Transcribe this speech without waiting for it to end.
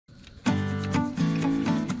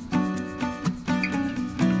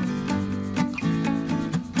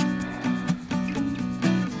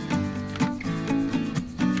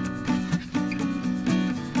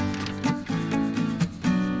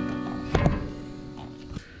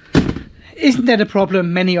Isn't that a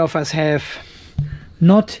problem many of us have?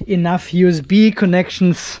 Not enough USB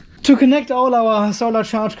connections to connect all our solar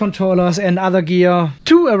charge controllers and other gear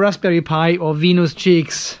to a Raspberry Pi or Venus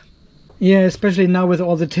GX. Yeah, especially now with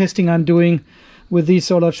all the testing I'm doing with these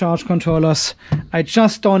solar charge controllers, I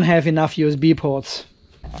just don't have enough USB ports.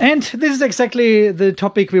 And this is exactly the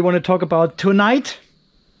topic we want to talk about tonight.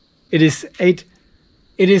 It is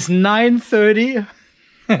 9:30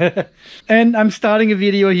 and I'm starting a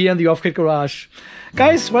video here in the Off-Grid Garage.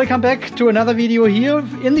 Guys, welcome back to another video here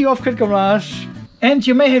in the Off-Grid Garage. And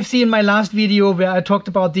you may have seen my last video where I talked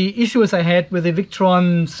about the issues I had with the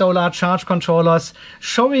Victron solar charge controllers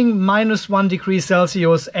showing -1 degree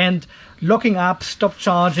Celsius and locking up, stop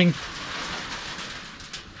charging.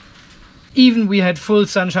 Even we had full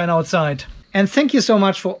sunshine outside. And thank you so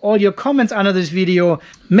much for all your comments under this video,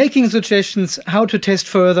 making suggestions how to test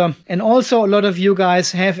further. And also a lot of you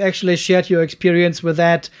guys have actually shared your experience with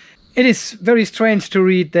that. It is very strange to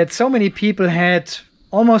read that so many people had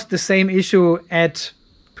almost the same issue at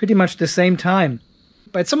pretty much the same time.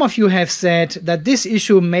 But some of you have said that this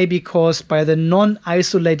issue may be caused by the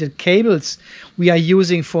non-isolated cables we are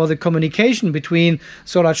using for the communication between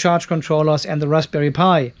solar charge controllers and the Raspberry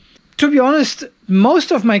Pi. To be honest,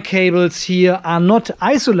 most of my cables here are not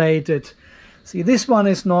isolated. See, this one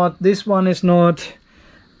is not, this one is not,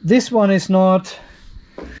 this one is not.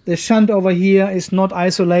 The shunt over here is not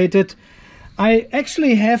isolated. I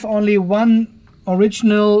actually have only one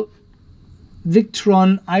original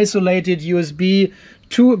Victron isolated USB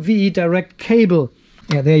to VE.Direct cable.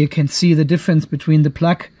 Yeah, there you can see the difference between the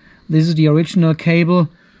plug. This is the original cable.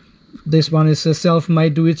 This one is a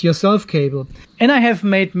self-made do-it-yourself cable. And I have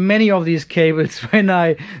made many of these cables when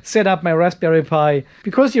I set up my Raspberry Pi,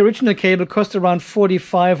 because the original cable cost around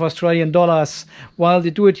 45 Australian dollars, while the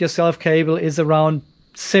do-it-yourself cable is around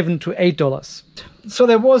 $7 to $8. So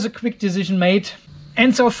there was a quick decision made.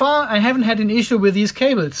 And so far I haven't had an issue with these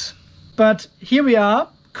cables. But here we are.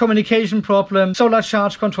 Communication problem, solar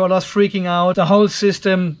charge controllers freaking out, the whole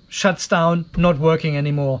system shuts down, not working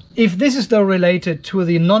anymore. If this is though related to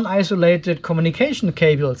the non-isolated communication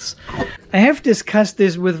cables, I have discussed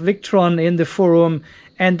this with Victron in the forum,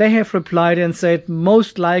 and they have replied and said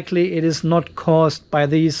most likely it is not caused by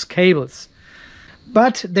these cables.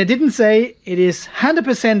 But they didn't say it is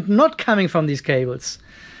 100% not coming from these cables.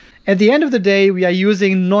 At the end of the day, we are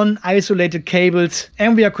using non-isolated cables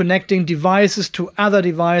and we are connecting devices to other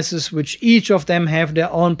devices, which each of them have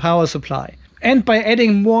their own power supply. And by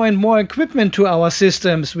adding more and more equipment to our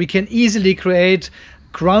systems, we can easily create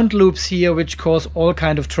ground loops here, which cause all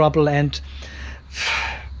kind of trouble and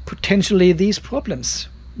potentially these problems.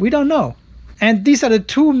 We don't know. And these are the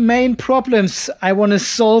two main problems I want to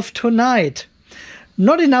solve tonight.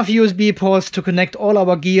 Not enough USB ports to connect all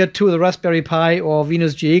our gear to the Raspberry Pi or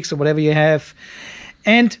Venus GX or whatever you have.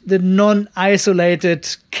 And the non-isolated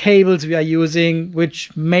cables we are using, which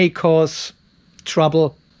may cause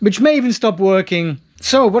trouble, which may even stop working.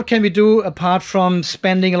 So what can we do apart from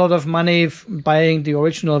spending a lot of money buying the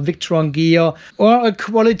original Victron gear or a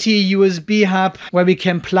quality USB hub where we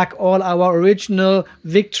can plug all our original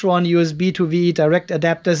Victron USB to VE.Direct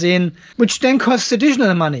adapters in, which then costs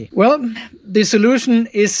additional money? Well, the solution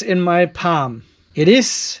is in my palm. It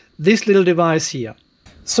is this little device here.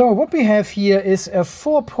 So what we have here is a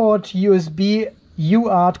 4-port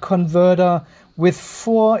USB-UART converter with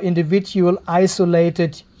 4 individual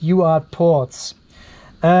isolated UART ports.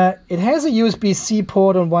 It has a USB-C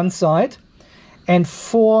port on one side and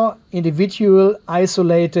 4 individual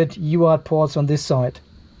isolated UART ports on this side.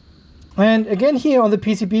 And again here on the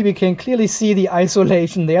PCB we can clearly see the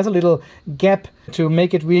isolation. There's a little gap to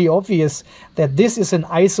make it really obvious that this is an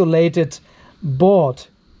isolated board.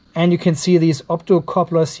 And you can see these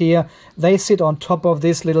optocouplers here. They sit on top of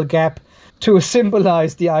this little gap to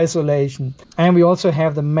symbolize the isolation. And we also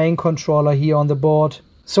have the main controller here on the board.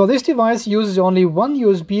 So this device uses only one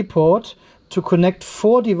USB port to connect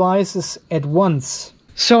 4 devices at once.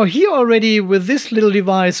 So here already with this little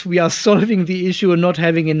device we are solving the issue of not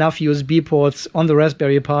having enough USB ports on the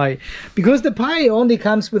Raspberry Pi. Because the Pi only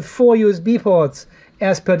comes with 4 USB ports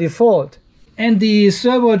as per default. And the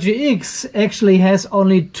Servo GX actually has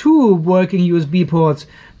only 2 working USB ports,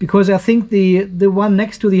 because I think the one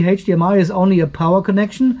next to the HDMI is only a power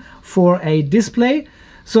connection for a display.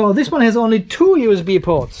 So this one has only 2 USB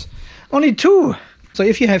ports. Only 2! So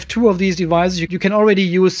if you have 2 of these devices, you can already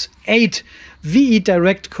use 8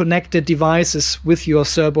 VE.Direct connected devices with your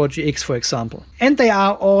Servo GX, for example. And they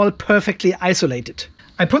are all perfectly isolated.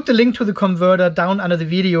 I put the link to the converter down under the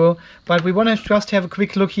video, but we want to just have a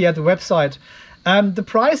quick look here at the website. The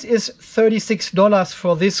price is $36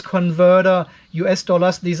 for this converter, US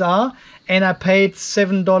dollars these are, and I paid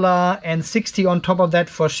 $7.60 on top of that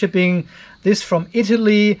for shipping this from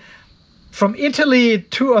Italy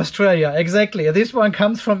to Australia. Exactly, this one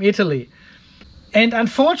comes from Italy. And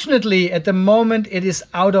unfortunately, at the moment it is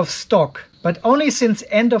out of stock, but only since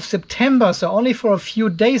end of September, so only for a few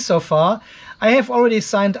days so far. I have already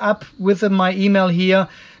signed up with my email here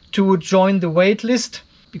to join the wait list,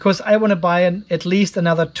 because I want to buy at least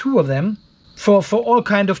another 2 of them for all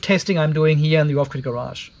kind of testing I'm doing here in the Off-Grid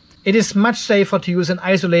Garage. It is much safer to use an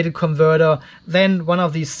isolated converter than one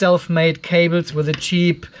of these self-made cables with a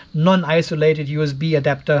cheap, non-isolated USB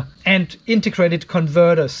adapter and integrated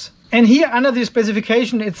converters. And here under the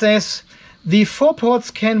specification it says the 4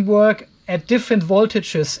 ports can work at different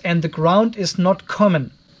voltages and the ground is not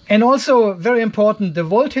common. And also, very important, the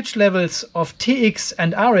voltage levels of TX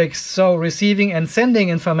and RX, so receiving and sending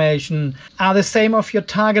information, are the same of your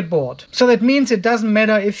target board. So that means it doesn't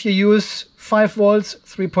matter if you use 5 volts,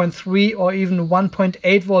 3.3 or even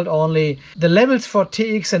 1.8 volt only. The levels for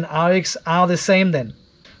TX and RX are the same then.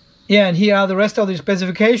 Yeah, and here are the rest of the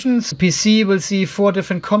specifications. The PC will see 4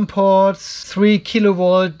 different COM ports, 3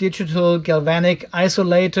 kilovolt digital galvanic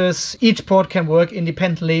isolators. Each port can work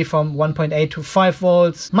independently from 1.8 to 5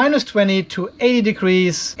 volts, -20 to 80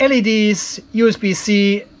 degrees, LEDs,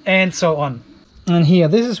 USB-C, and so on. And here,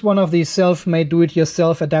 this is one of the self-made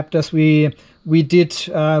do-it-yourself adapters we did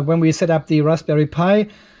when we set up the Raspberry Pi.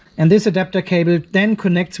 And this adapter cable then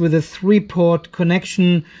connects with a 3-port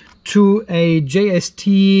connection to a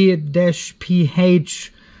JST-PH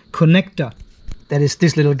connector. That is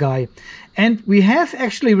this little guy. And we have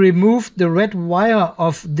actually removed the red wire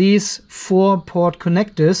of these 4-port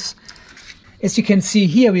connectors. As you can see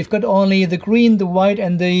here, we've got only the green, the white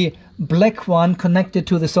and the black one connected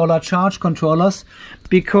to the solar charge controllers,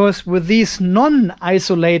 because with these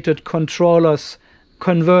non-isolated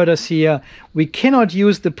converters here, we cannot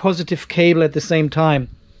use the positive cable at the same time.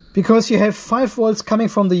 Because you have 5 volts coming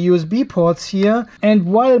from the USB ports here, and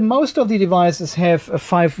while most of the devices have a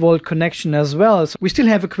 5 volt connection as well, so we still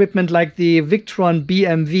have equipment like the Victron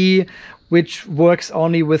BMV, which works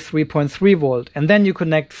only with 3.3 volt, and then you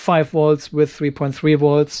connect 5 volts with 3.3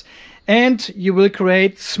 volts, and you will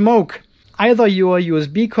create smoke. Either your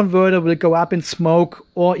USB converter will go up in smoke,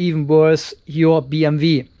 or even worse, your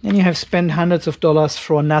BMV. And you have spent hundreds of dollars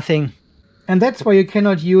for nothing. And that's why you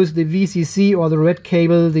cannot use the VCC or the red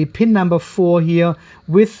cable, the pin number 4 here,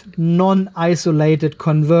 with non-isolated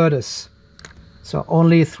converters. So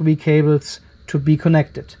only 3 cables to be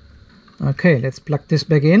connected. Okay, let's plug this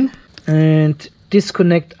back in and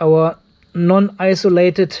disconnect our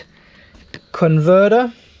non-isolated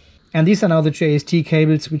converter. And these are now the JST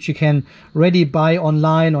cables, which you can ready buy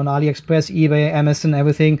online on AliExpress, eBay, Amazon,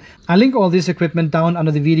 everything. I'll link all this equipment down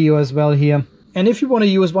under the video as well here. And if you want to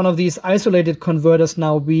use one of these isolated converters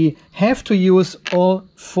now, we have to use all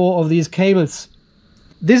 4 of these cables.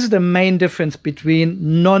 This is the main difference between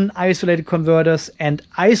non-isolated converters and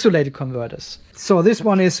isolated converters. So this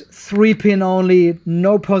one is 3-pin only,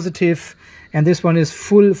 no positive, and this one is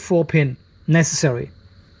full 4-pin necessary.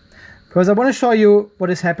 Because I want to show you what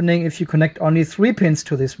is happening if you connect only 3 pins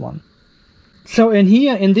to this one. So in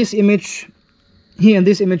this image,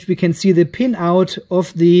 we can see the pin out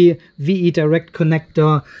of the VE.Direct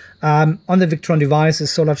connector on the Victron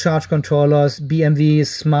devices, solar charge controllers, BMWs,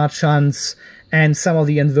 smart shunts, and some of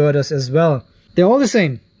the inverters as well. They're all the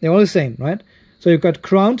same. They're all the same, right? So you've got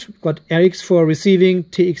ground, you've got RX for receiving,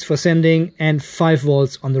 TX for sending, and 5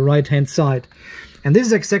 volts on the right-hand side. And this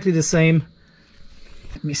is exactly the same.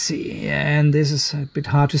 Let me see, and this is a bit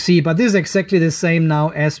hard to see, but this is exactly the same now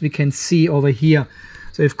as we can see over here.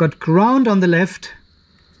 So you've got ground on the left.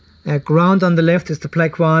 Ground on the left is the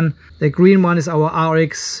black one. The green one is our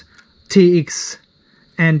RX, TX,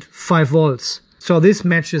 and 5 volts. So this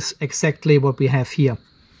matches exactly what we have here.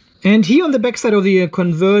 And here on the back side of the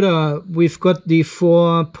converter, we've got the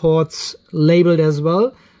 4 ports labeled as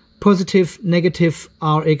well. Positive, negative,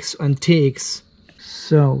 RX, and TX.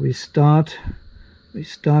 So we start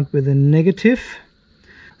with the negative.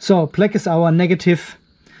 So black is our negative.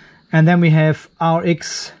 And then we have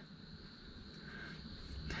RX.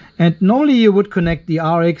 And normally you would connect the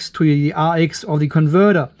RX to the RX of the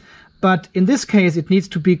converter. But in this case it needs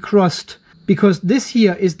to be crossed, because this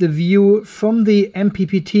here is the view from the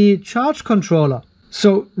MPPT charge controller.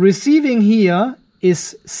 So receiving here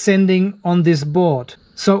is sending on this board.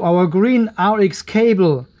 So our green RX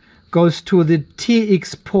cable goes to the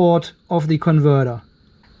TX port of the converter.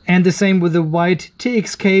 And the same with the white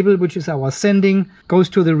TX cable, which is our sending, goes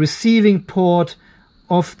to the receiving port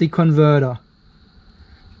of the converter.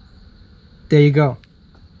 There you go.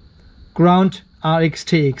 Ground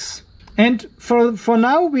RX-TX. And for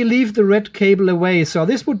now we leave the red cable away. So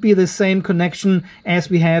this would be the same connection as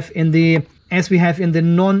we have in the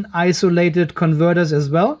non-isolated converters as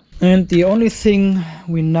well. And the only thing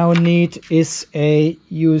we now need is a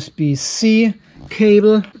USB-C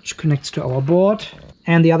cable, which connects to our board.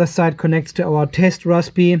 And the other side connects to our test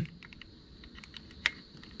Raspberry.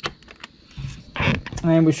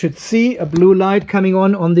 And we should see a blue light coming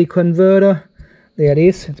on the converter. There it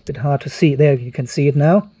is. It's a bit hard to see. There, you can see it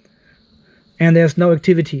now. And there's no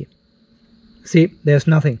activity. See, there's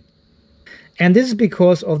nothing. And this is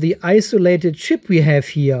because of the isolated chip we have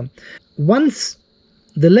here. Once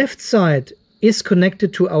the left side is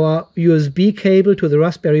connected to our USB cable to the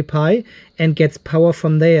Raspberry Pi and gets power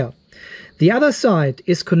from there. The other side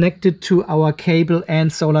is connected to our cable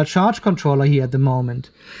and solar charge controller here at the moment.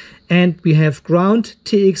 And we have ground,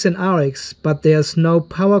 TX and RX, but there's no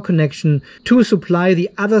power connection to supply the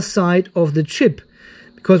other side of the chip.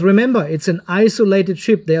 Because remember, it's an isolated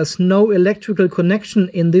chip. There's no electrical connection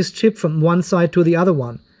in this chip from one side to the other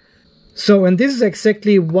one. So, and this is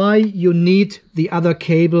exactly why you need the other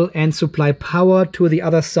cable and supply power to the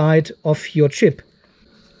other side of your chip.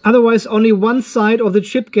 Otherwise, only one side of the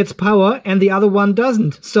chip gets power and the other one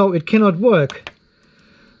doesn't. So it cannot work.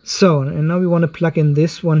 So, and now we want to plug in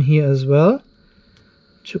this one here as well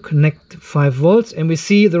to connect 5 volts. And we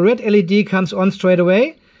see the red LED comes on straight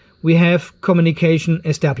away. We have communication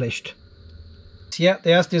established. Yeah,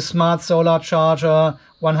 there's this smart solar charger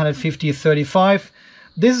 15035.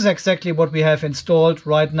 This is exactly what we have installed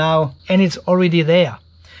right now, and it's already there.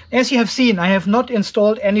 As you have seen, I have not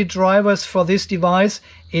installed any drivers for this device.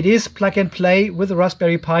 It is plug and play with the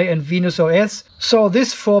Raspberry Pi and Venus OS. So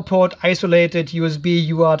this 4-port isolated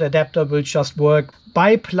USB-UART adapter will just work.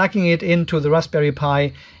 By plugging it into the Raspberry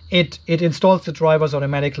Pi, it installs the drivers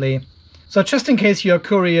automatically. So just in case you're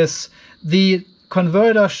curious, the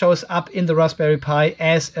converter shows up in the Raspberry Pi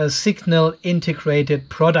as a Signal integrated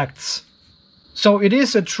products. So it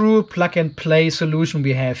is a true plug and play solution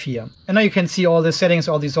we have here. And now you can see all the settings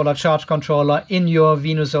of the solar charge controller in your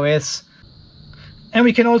Venus OS. And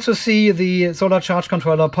we can also see the solar charge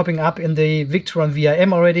controller popping up in the Victron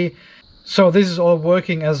VRM already. So this is all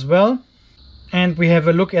working as well. And we have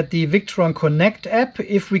a look at the Victron Connect app,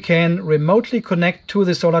 if we can remotely connect to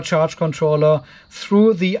the solar charge controller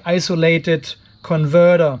through the isolated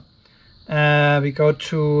converter. We go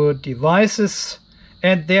to devices,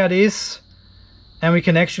 and there it is. And we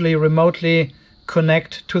can actually remotely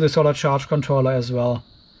connect to the solar charge controller as well.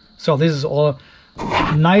 So this is all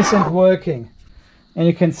nice and working. And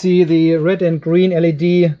you can see the red and green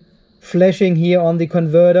LED flashing here on the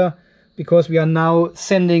converter, because we are now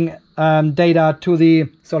sending data to the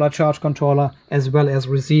solar charge controller as well as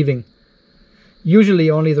receiving. Usually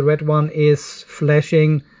only the red one is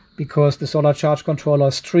flashing because the solar charge controller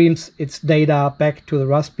streams its data back to the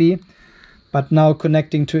Raspberry. But now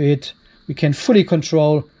connecting to it, we can fully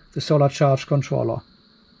control the solar charge controller.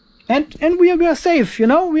 And we are safe, you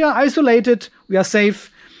know, we are isolated, we are safe.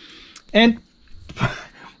 And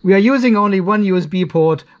we are using only one USB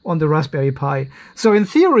port on the Raspberry Pi. So in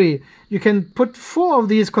theory, you can put 4 of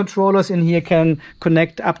these controllers in here, can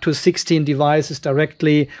connect up to 16 devices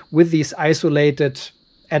directly with these isolated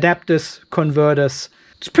adapters, converters.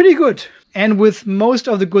 It's pretty good. And with most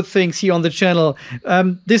of the good things here on the channel,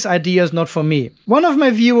 this idea is not for me. One of my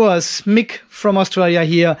viewers, Mick from Australia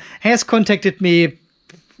here, has contacted me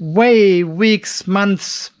weeks,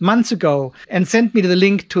 months ago and sent me the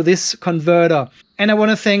link to this converter. And I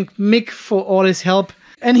want to thank Mick for all his help.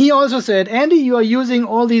 And he also said, Andy, you are using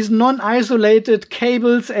all these non-isolated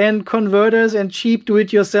cables and converters and cheap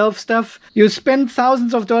do-it-yourself stuff. You spend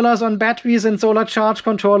thousands of dollars on batteries and solar charge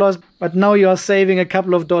controllers, but now you are saving a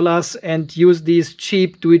couple of dollars and use these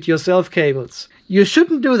cheap do-it-yourself cables. You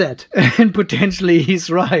shouldn't do that. And potentially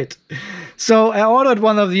he's right. So I ordered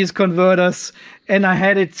one of these converters and I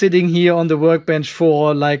had it sitting here on the workbench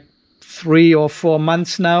for like 3 or 4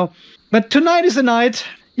 months now. But tonight is the night.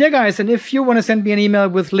 Yeah, guys, and if you want to send me an email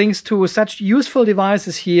with links to such useful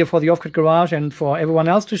devices here for the Off-Grid Garage and for everyone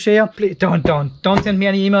else to share, please don't send me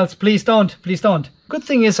any emails. Please don't. Good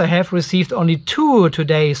thing is I have received only 2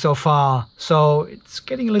 today so far, so it's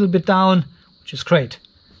getting a little bit down, which is great.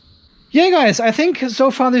 Yeah, guys, I think so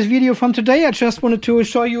far this video from today, I just wanted to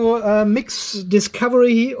show you Mick's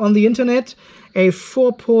discovery on the internet, a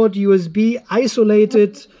 4-port USB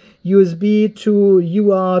isolated USB to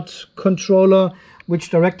UART controller, which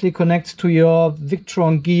directly connects to your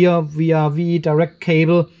Victron gear via VE.Direct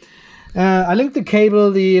cable. I linked the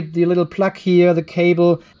cable, the little plug here, the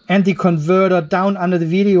cable and the converter down under the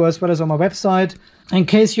video as well as on my website. In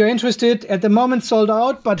case you're interested, at the moment sold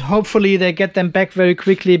out, but hopefully they get them back very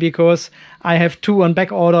quickly because I have 2 on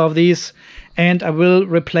back order of these, and I will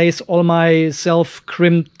replace all my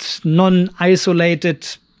self-crimped, non-isolated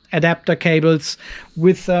adapter cables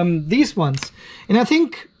with these ones. And I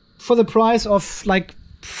think for the price of like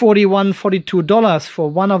 $41, $42 for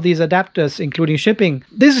one of these adapters, including shipping,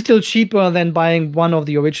 this is still cheaper than buying one of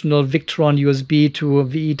the original Victron USB to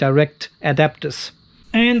VE.Direct adapters.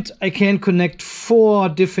 And I can connect 4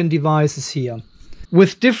 different devices here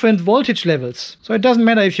with different voltage levels. So it doesn't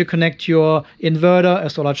matter if you connect your inverter, a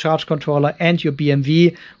solar charge controller and your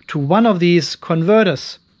BMV to one of these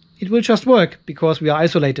converters. It will just work because we are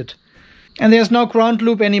isolated. And there's no ground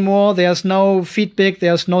loop anymore, there's no feedback,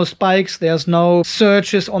 there's no spikes, there's no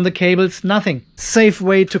surges on the cables, nothing. Safe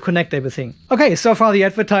way to connect everything. Okay, so far the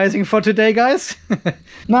advertising for today, guys.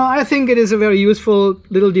 Now, I think it is a very useful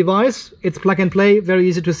little device. It's plug and play, very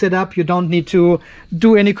easy to set up. You don't need to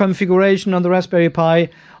do any configuration on the Raspberry Pi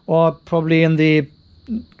or probably in the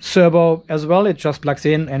servo as well. It just plugs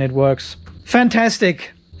in and it works.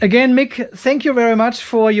 Fantastic. Again, Mick, thank you very much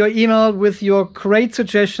for your email with your great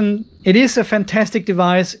suggestion. It is a fantastic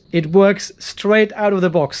device. It works straight out of the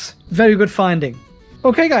box. Very good finding.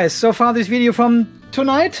 Okay, guys, so far this video from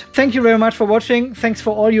tonight. Thank you very much for watching. Thanks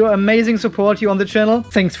for all your amazing support here on the channel.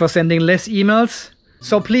 Thanks for sending less emails.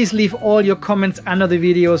 So please leave all your comments under the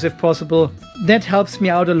videos if possible. That helps me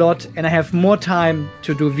out a lot and I have more time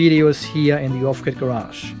to do videos here in the Off-Grid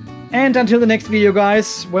Garage. And until the next video,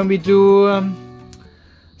 guys, when we do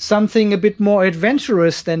something a bit more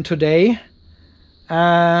adventurous than today.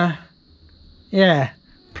 Yeah,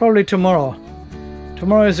 probably tomorrow.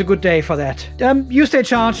 Tomorrow is a good day for that. You stay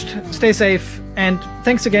charged, stay safe, and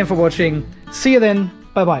thanks again for watching. See you then.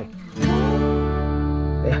 Bye-bye.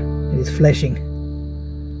 Yeah, it is flashing.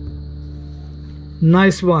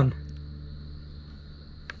 Nice one.